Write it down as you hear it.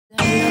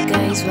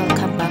guys,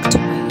 welcome back to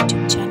my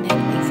YouTube channel.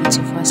 If it's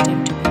your first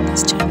time to be on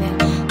this channel,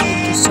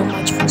 thank you so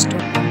much for stopping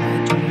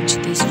by to watch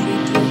this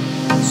video.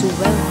 So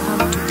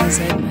welcome to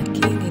Design My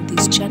King. In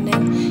this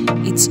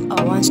channel, it's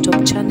a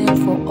one-stop channel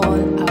for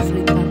all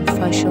African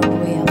fashion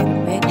wear for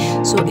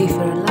men. So if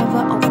you're a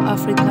lover of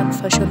African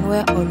fashion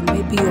wear, or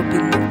maybe you've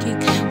been looking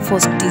for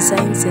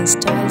designs and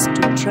styles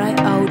to try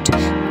out,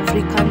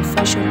 African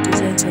fashion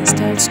designs and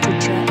styles to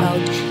try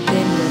out,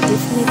 then you're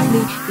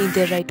definitely in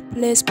the right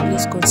place.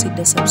 Please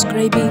consider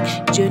subscribing.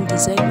 Join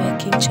Design My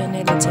King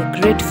channel. It's a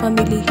great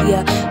family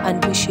here,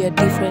 and we share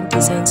different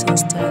designs and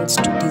styles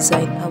to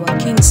design our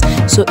kings.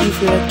 So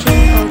if you're a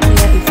king out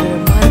there, if you're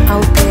a man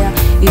out there,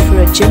 if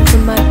you're a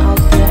gentleman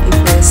out there, if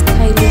you're a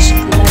stylish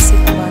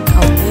classic man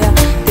out there,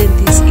 then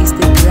this is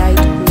the right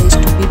place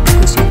to be,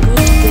 because you're going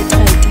to get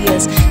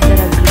ideas that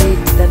are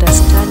great, that are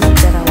stunning,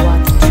 that are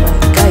worth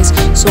trying, guys.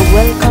 So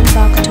welcome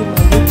back to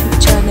my YouTube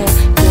channel.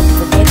 Don't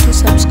forget to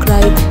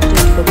subscribe.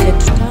 Don't forget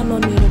to turn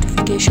on your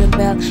notification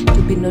bell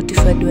to be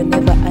notified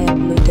whenever I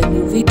upload a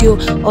new video.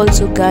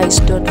 Also guys,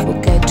 don't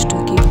forget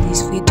to give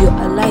this video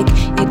a like.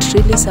 It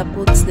really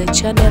supports the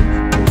channel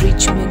to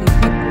reach many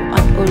people,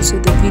 and also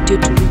the video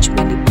to reach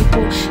many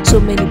people, so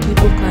many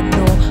people can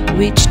know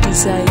which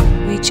design,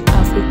 which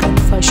African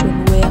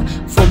fashion wear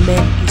for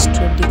men is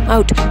trending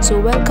out. So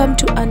welcome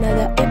to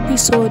another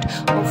episode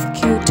of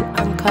cute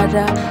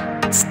Ankara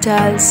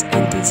styles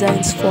and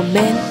designs for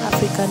men,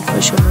 African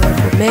fashion wear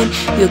for men.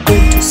 You're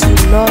going to see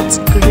lots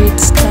great,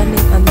 stunning,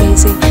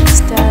 amazing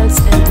styles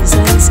and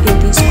designs in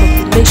this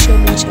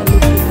compilation, which are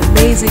looking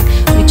amazing,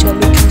 which are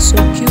looking so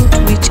cute,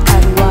 which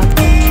are worth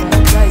a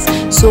try,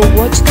 guys. So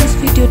watch this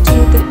video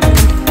till the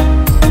end,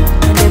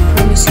 and I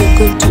promise you're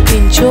going to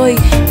enjoy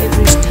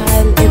every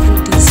style,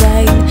 every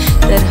design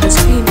that has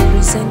been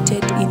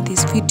presented in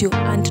this video.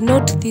 And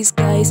note this,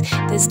 guys,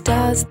 the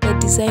styles, the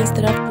designs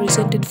that I've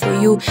presented for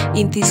you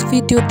in this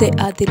video, they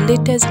are the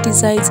latest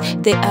designs,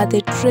 they are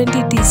the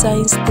trendy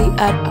designs, they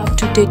are up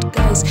to date,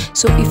 guys.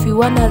 So if you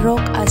wanna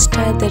rock a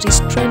style that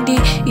is trendy,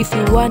 if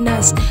you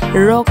wanna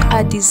rock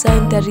a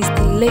design that is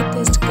the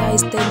latest,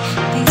 guys, then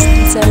these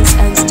designs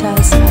and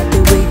styles are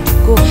the way to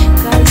go,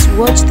 guys.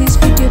 Watch this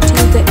video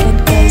till the end,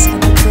 guys,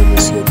 and I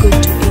promise you're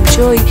going to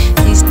enjoy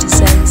these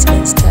designs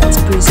and styles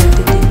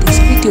presented in this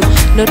video.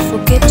 Not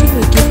forgetting,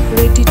 we give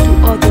credit to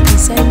all the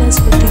designers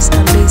for this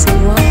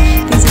amazing work.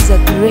 This is a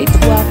great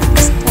work.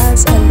 The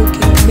styles are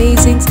looking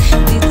amazing.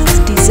 These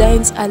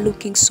designs are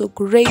looking so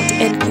great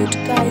and cute,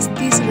 guys.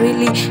 This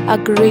really a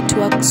great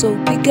work. So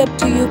big up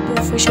to you,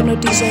 professional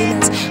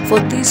designers, for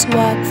this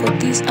work, for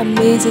this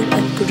amazing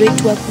and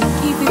great work.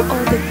 We give you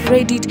all the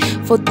credit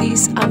for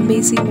this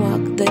amazing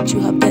work that you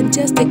have done.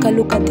 Just take a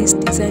look at this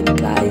design,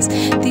 guys.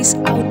 This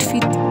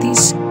outfit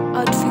is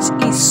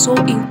so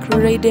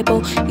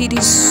incredible. It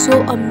is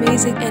so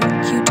amazing and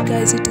cute,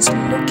 guys. It is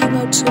looking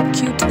out so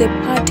cute. The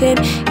pattern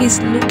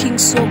is looking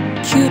so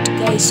cute,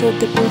 guys. So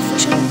the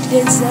professional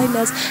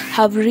designers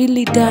have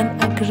really done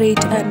a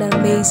great and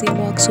amazing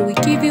work. So we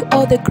give you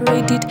all the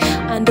credit,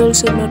 and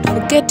also not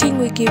forgetting,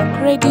 we give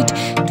credit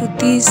to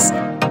these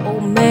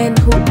men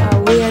who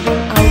are wearing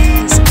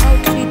out this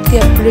outfit. They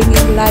are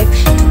bringing life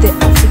to the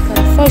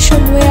African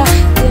fashion wear.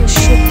 They are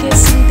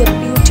showcasing the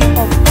beauty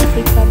of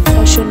African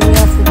fashion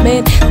wear for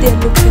men. They are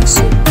looking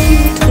so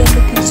cute, they are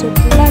looking so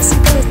classic.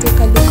 Let's take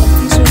a look at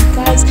this one,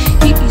 guys.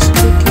 He is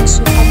looking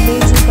so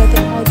amazing by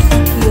the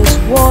outfit he has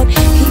worn.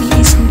 He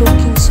is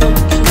looking so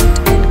cute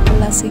and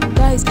classic,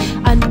 guys.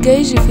 And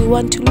guys, if you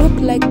want to look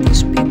like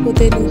these people,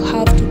 then you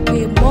have to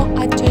pay more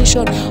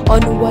attention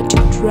on what you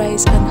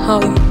dress and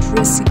how you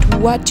dress it,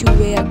 what you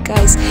wear,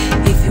 guys.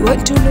 If you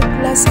want to look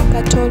classic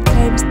at all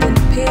times, then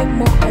pay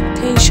more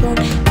attention,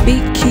 be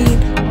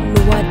keen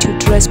on what you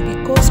dress,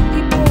 because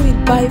people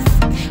will buy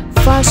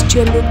first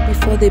your look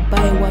before they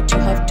buy what you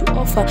have to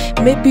offer.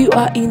 Maybe you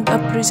are in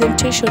a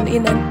presentation,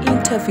 in an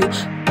interview,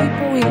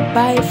 people will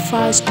buy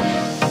first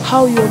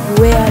how you have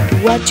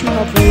weared, what you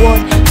have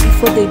worn,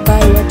 before they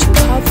buy what you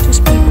have to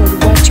speak or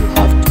what you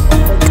have to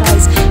offer,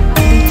 guys.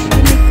 And it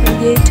really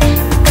creates a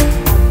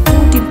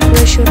good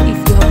impression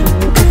if you have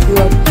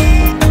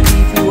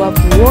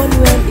worn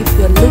well, if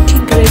you are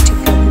looking great, if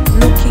you are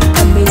looking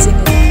amazing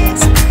and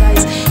classic,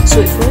 guys. So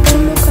if you want to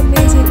look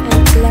amazing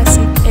and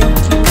classic and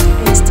cute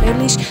and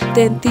stylish,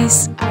 then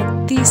this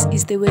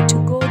is the way to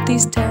go.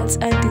 These styles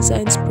and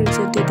designs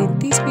presented in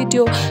this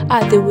video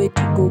are the way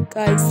to go,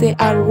 guys. They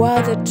are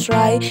worth a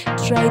try.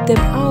 Try them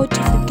out.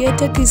 If you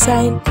get a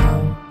design,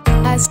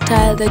 a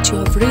style that you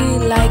have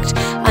really liked,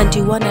 and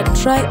you want to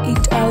try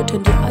it out,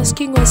 and you're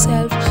asking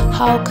yourself,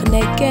 how can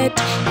I get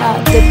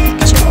the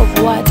picture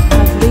of what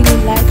I've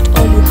really liked,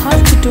 all you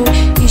have to do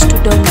is to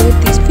download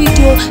this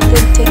video,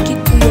 then take it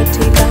to your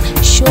tailor,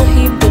 show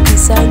him the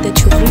design that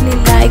you really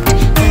liked,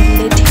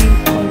 and let him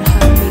or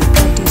her make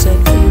that design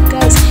for you,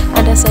 guys.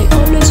 And as I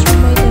always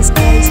remind us,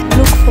 guys,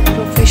 look for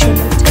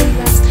professional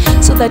tailors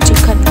so that you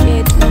can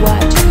get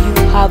what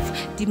you have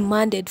demanded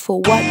demanded, for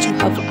what you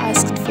have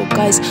asked for,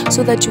 guys,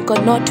 so that you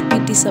cannot be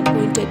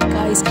disappointed,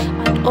 guys.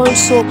 And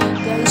also,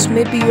 guys,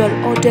 maybe you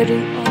are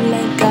ordering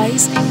online,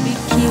 guys, be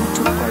keen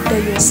to order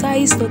your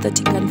size so that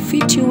it can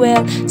fit you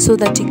well, so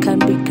that it can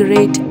be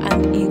great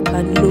and it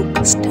can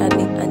look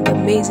stunning and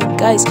amazing,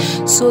 guys.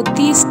 So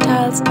these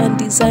styles and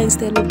designs,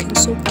 they're looking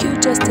so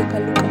cute. Just take a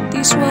look at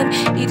this one.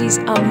 It is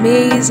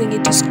amazing,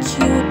 it is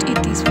cute,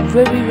 it is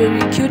very,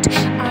 very cute.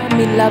 I'm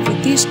in love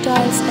with these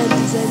styles and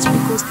designs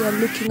because they are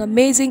looking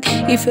amazing.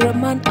 If you're a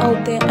man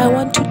out there, I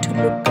want you to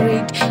look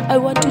great, I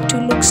want you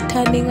to look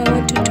stunning, I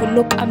want you to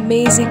look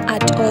amazing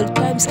at all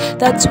times.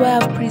 That's why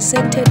I've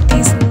presented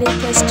these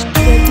latest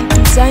trendy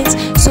designs,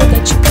 so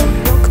that you can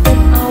rock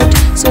them out,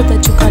 so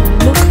that you can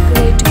look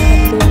great, you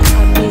can look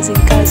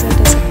amazing, guys. And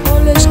as I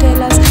always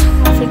tell us,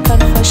 African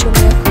fashion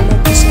wear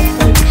cannot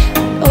disappoint.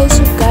 And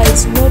also,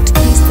 guys, note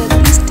this, that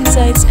these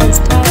designs and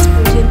styles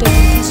presented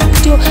in this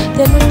video,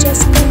 they're not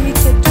just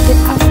limited to the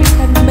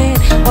African men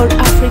or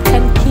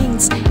African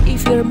kings.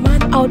 If you're a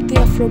man out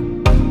there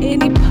from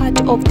any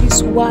part of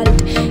this world,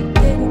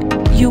 then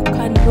you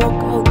can rock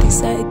out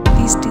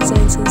these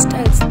designs and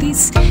styles.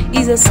 This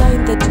is a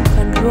sign that you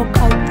can rock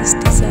out these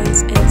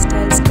designs and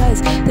styles,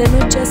 guys. They're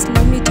not just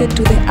limited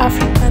to the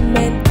African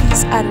men.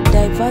 These are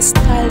diverse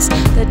styles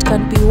that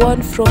can be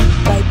worn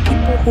by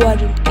people who are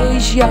in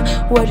Asia,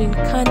 who are in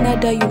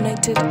Canada,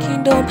 United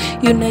Kingdom,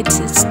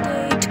 United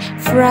States,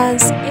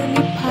 France,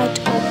 any part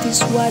of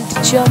this world,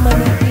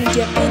 Germany,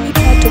 India, any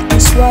part of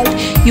this world.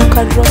 You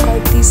can rock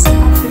out this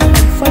African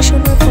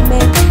fashion wear for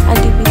men, and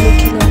you'll be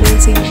looking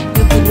amazing,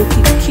 you'll be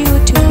looking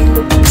cute, you'll be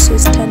looking so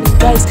stunning,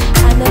 guys.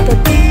 Another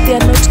thing, they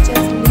are not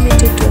just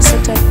limited to a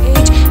certain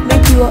age.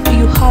 Maybe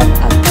you have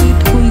a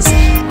kid who is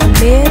a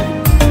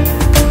male,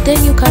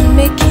 then you can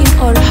make him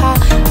or her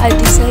a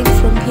design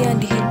from here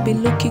and he'll be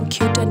looking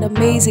cute and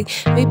amazing.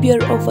 Maybe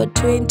you're over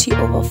 20,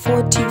 over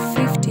 40,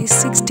 50,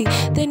 60,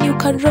 then you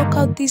can rock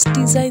out these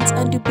designs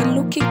and you'll be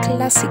looking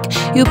classic,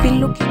 you'll be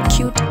looking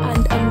cute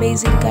and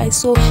amazing, guys.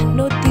 So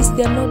note this,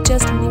 they're not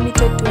just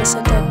limited to a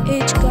certain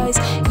age, guys.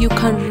 You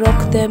can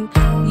rock them,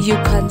 you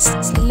can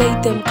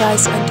slay them,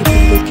 guys, and you'll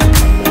be looking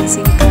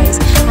amazing, guys.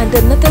 And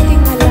another thing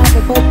I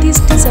love about these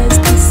designs,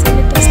 these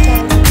senator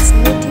styles, these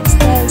native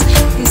styles,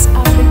 these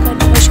African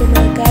fashion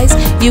wear, guys,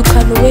 you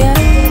can wear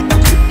them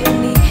to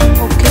any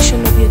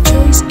occasion of your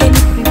choice, any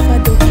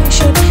preferred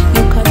occasion.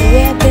 You can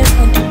wear them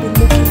and you'll be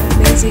looking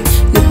amazing,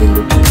 you'll be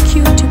looking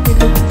cute, you'll be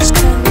looking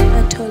stunning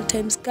at all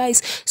times,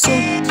 guys. So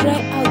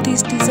try out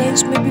these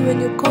designs. Maybe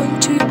when you're going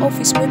to your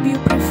office, maybe you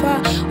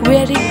prefer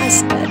wearing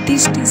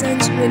these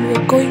designs when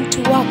you're going to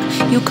work.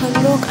 You can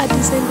rock a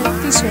design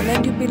like this one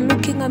and you'll be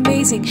looking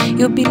amazing,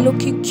 you'll be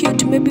looking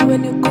cute. Maybe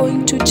when you're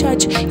going to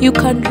church, you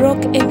can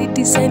rock any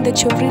design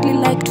that you've really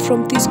liked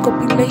from this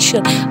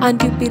compilation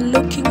and you'll be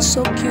looking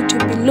so cute,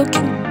 you'll be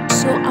looking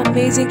so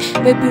amazing.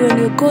 Maybe when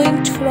you're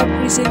going for a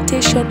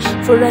presentation,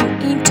 for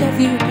an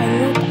interview, you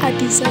can rock a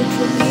design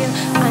from here,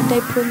 and I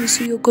promise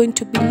you, you're going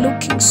to be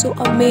looking so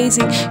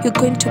amazing, you're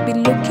going to be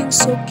looking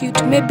so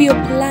cute. Maybe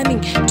you're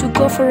planning to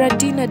go for a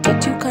dinner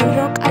date, you can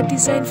rock a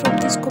design from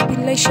this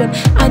compilation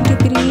and you'll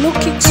be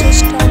looking so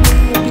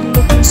stunning, you'll be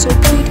looking so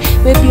cute.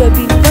 Maybe you'll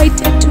be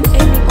invited to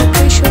any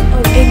occasion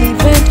or any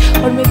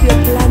event, or maybe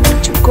you're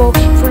planning to go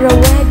for a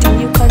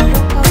wedding. You can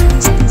rock out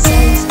these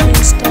designs and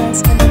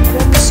styles, and I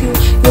promise you,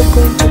 you're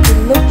going to be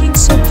looking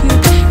so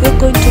cute, you're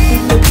going to be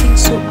looking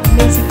so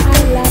amazing.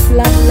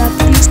 I love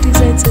these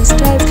designs and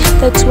styles.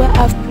 That's why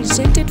I've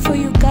presented for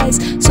you guys,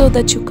 so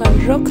that you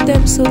can rock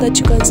them, so that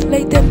you can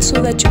slay them,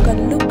 so that you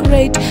can look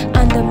great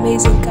and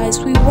amazing, guys.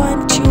 We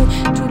want you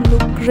to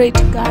look great,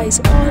 guys.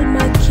 All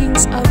my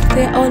kings out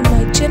there, all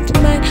my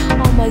gentlemen,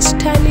 all my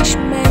stylish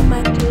men,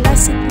 my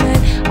classic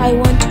men, I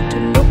want you to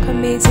look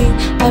amazing,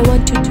 I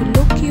want you to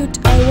look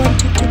cute, I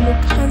want you to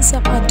look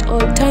handsome at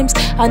all times.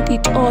 And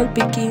it all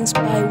begins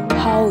by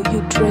how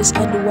you dress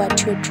and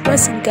what you're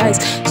dressing, guys,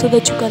 so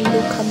that you can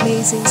look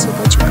amazing, so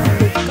that you can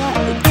look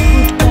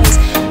good, guys.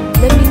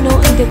 Let me know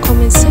in the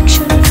comment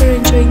section if you're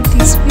enjoying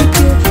this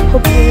video.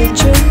 Hope you're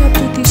enjoying up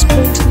to this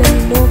point. Let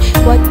me know,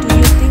 what do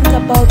you think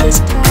about the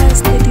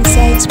styles, the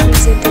designs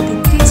presented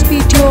in this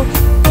video?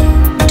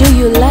 Do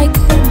you like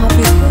them? Have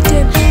you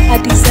gotten a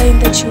design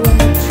that you want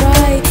to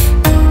try?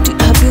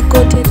 Have you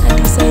gotten a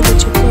design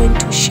that you're going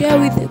to share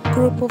with a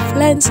group of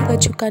friends so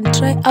that you can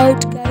try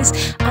out,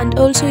 guys? And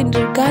also, in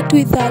regard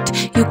with that,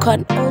 you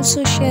can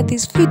also share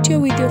this video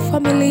with your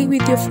family,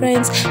 with your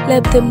friends.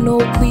 Let them know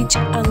which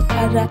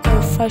Ankara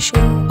or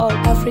fashion or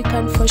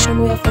African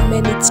fashion wear for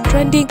men it's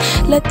trending.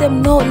 Let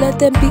them know, let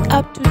them be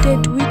up to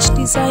date which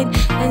design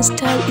and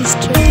style is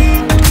trending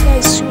out,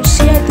 guys. So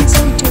share this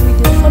video with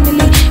your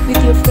family,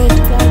 with your friend,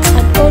 guys.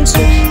 And also,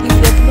 if you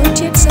have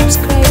not yet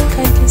subscribed,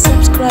 kindly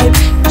subscribe,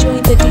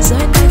 join the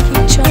Design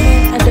Making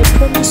channel, and I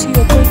promise you,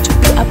 you're going to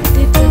be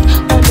updated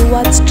on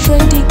what's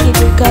trending in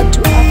regard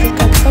to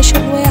African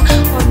fashion wear,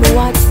 on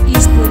what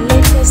is the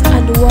latest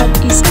and what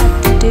is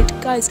up to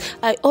date, guys.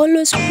 I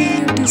always bring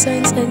you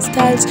designs and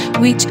styles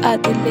which are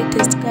the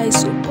latest,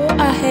 guys. So go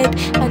ahead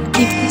and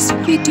give this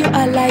video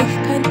a like.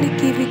 Kindly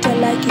give it a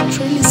like. It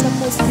really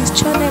supports this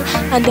channel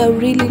and I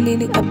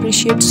really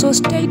appreciate. So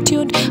stay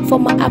tuned for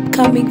my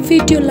upcoming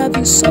video. Love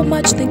you so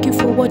much. Thank you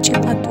for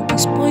watching up to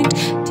this point.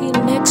 Till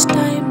next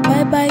time,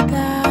 bye bye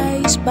guys.